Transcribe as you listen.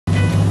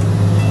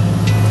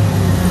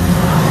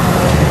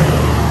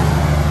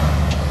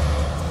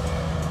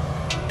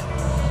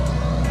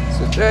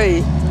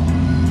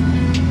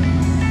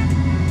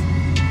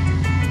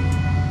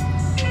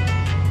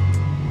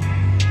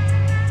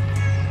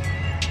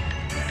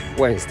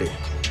Wednesday.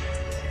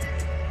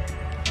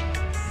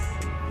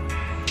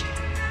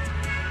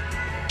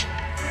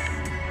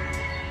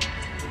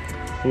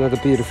 Another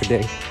beautiful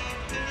day.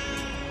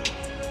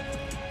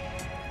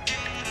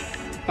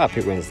 Happy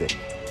Wednesday.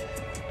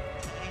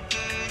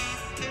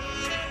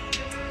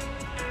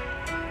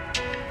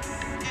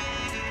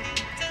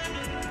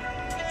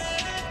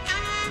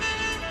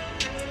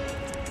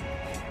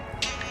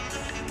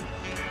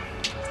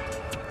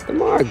 The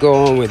more I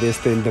go on with this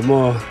thing, the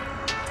more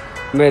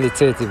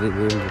meditative it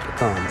really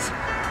becomes.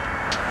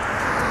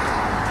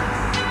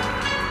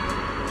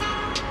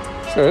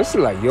 So it's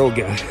like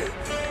yoga,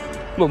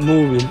 but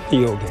moving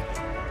yoga.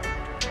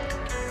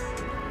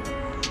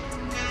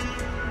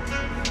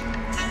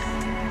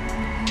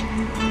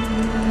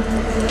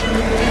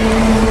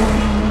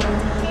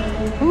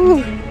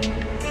 Ooh.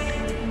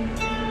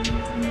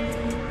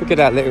 Look at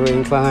that little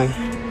incline.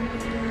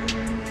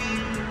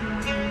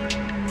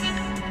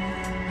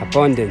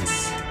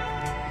 Abundance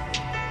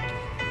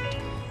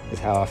is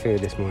how I feel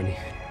this morning.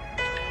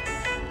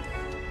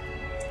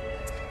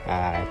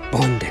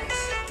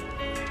 Abundance.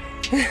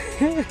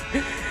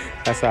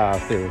 That's how I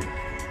feel.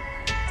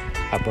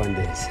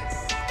 Abundance.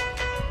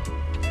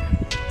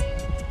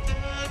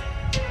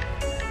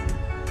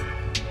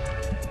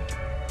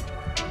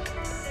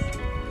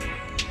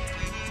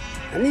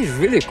 And it's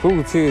really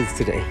cool too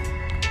today.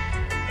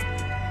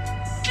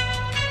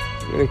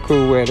 Really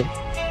cool weather.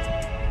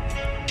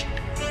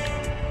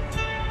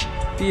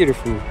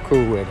 Beautiful,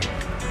 cool weather.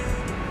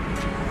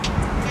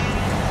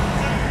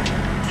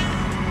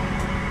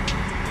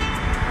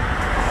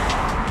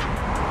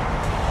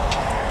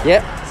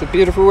 Yep, it's a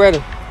beautiful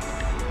weather.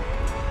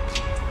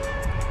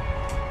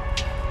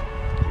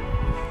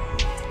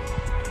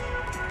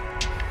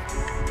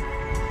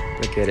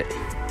 Look at it.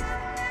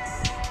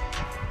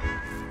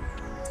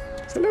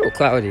 It's a little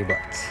cloudy, but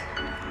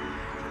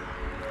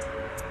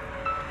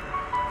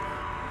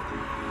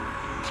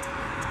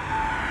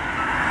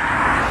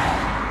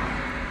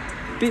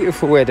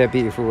beautiful weather,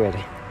 beautiful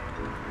weather.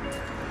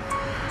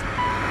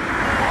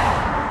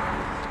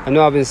 I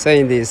know I've been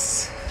saying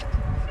this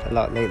a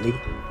lot lately.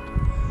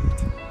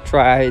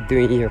 Try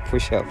doing your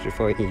push-ups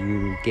before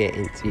you get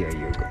into your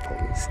yoga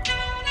pose.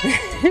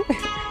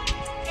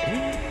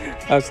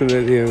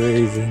 Absolutely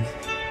amazing.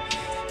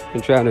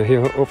 And trying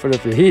to open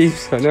up your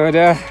hips. I know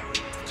that.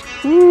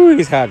 Ooh,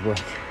 it's hard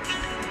work.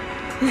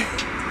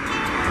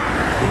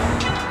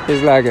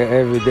 It's like an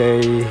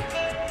everyday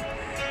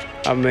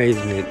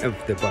amazement of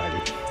the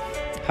body,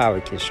 how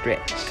it can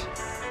stretch.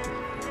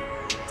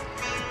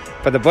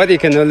 But the body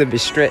can only be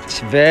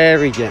stretched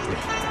very gently.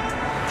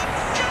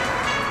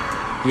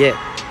 Yeah,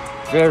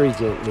 very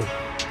gently.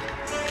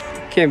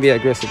 Can't be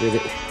aggressive with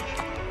it.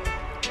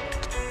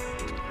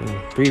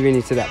 Breathing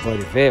into that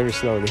body very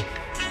slowly.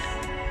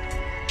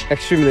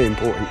 Extremely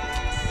important.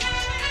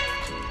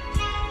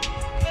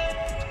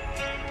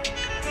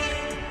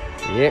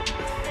 Yep.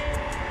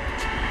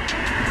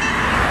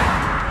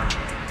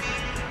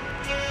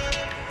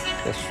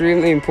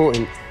 Extremely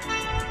important.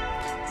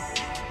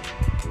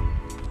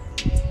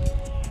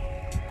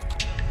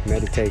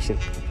 Meditation.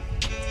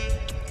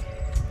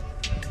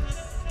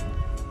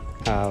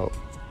 How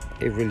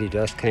it really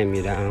does calm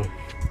you down.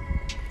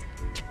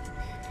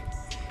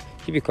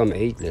 You become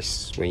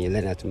ageless when you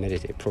learn how to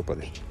meditate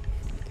properly.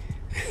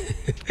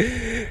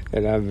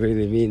 And I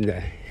really mean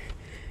that.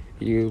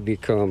 You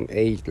become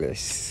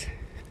ageless.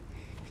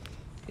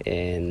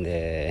 And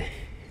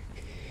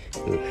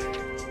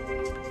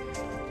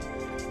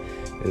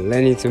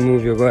learning to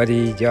move your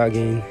body,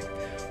 jogging.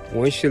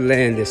 Once you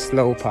learn the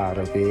slow part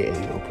of it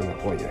and open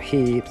up all your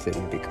hips and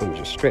it becomes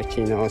your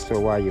stretching also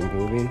while you're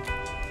moving.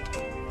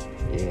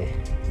 Yeah.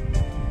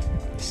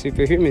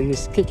 Superhuman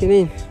is kicking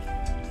in.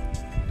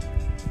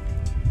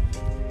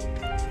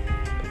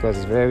 Because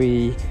it's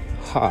very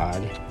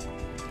hard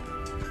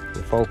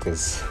to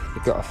focus.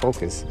 You gotta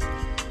focus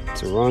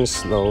to run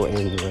slow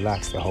and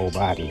relax the whole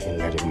body and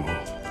let it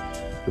move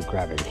with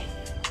gravity.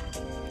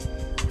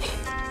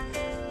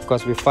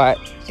 Because we fight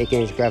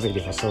against gravity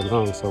for so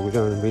long, so we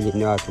don't really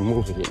know how to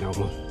move with it no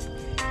more.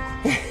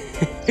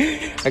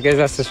 I guess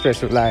that's the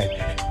stress of life.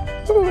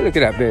 Oh, look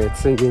at that bird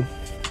singing.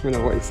 I don't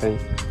know what he's saying.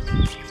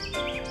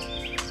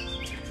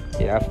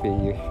 Yeah, I feel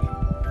you.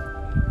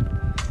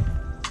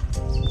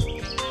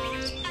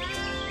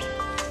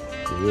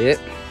 Yep.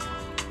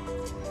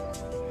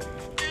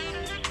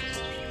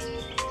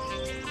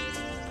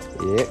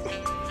 Yep.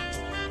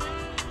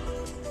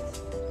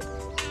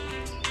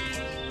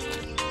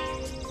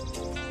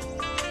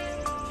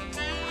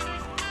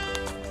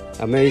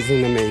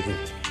 Amazing, amazing.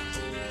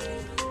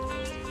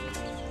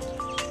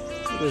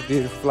 Those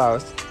beautiful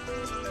flowers.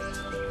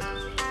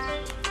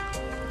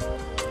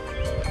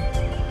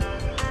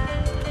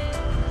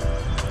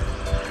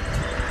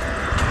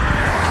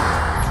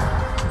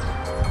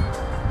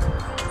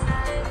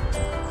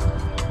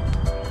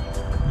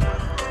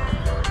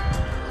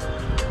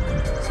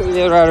 So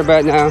yeah, right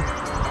about now,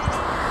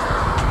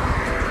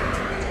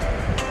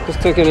 just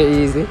taking it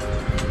easy.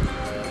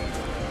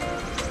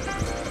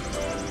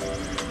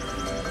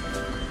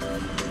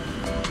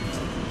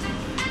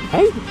 I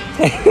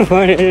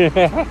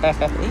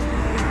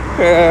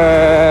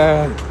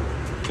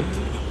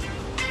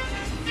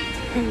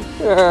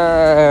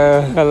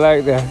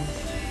like that.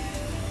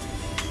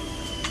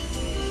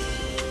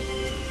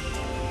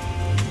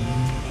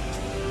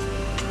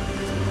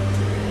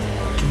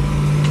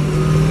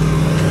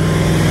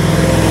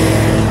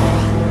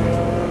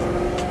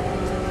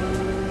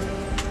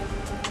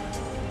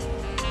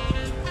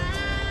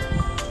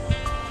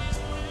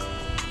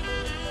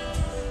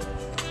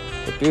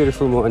 A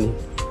beautiful morning.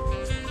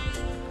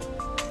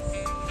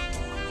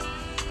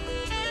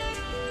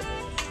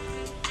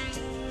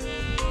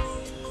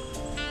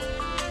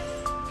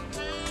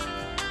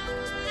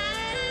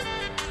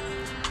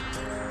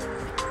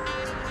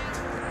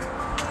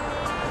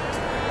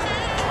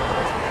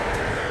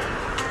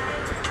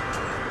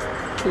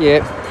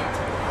 Yep.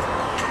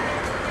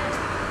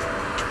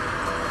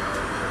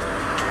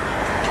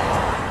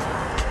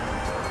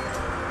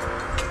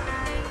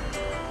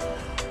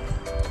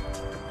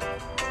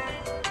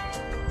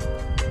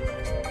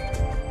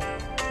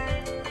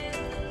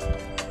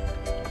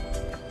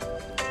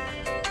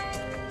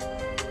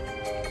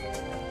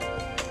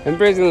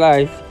 Embracing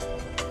life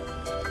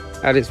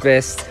at its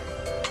best.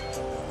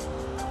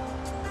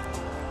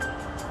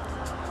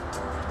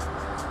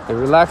 And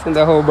relaxing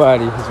the whole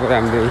body is what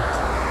I'm doing.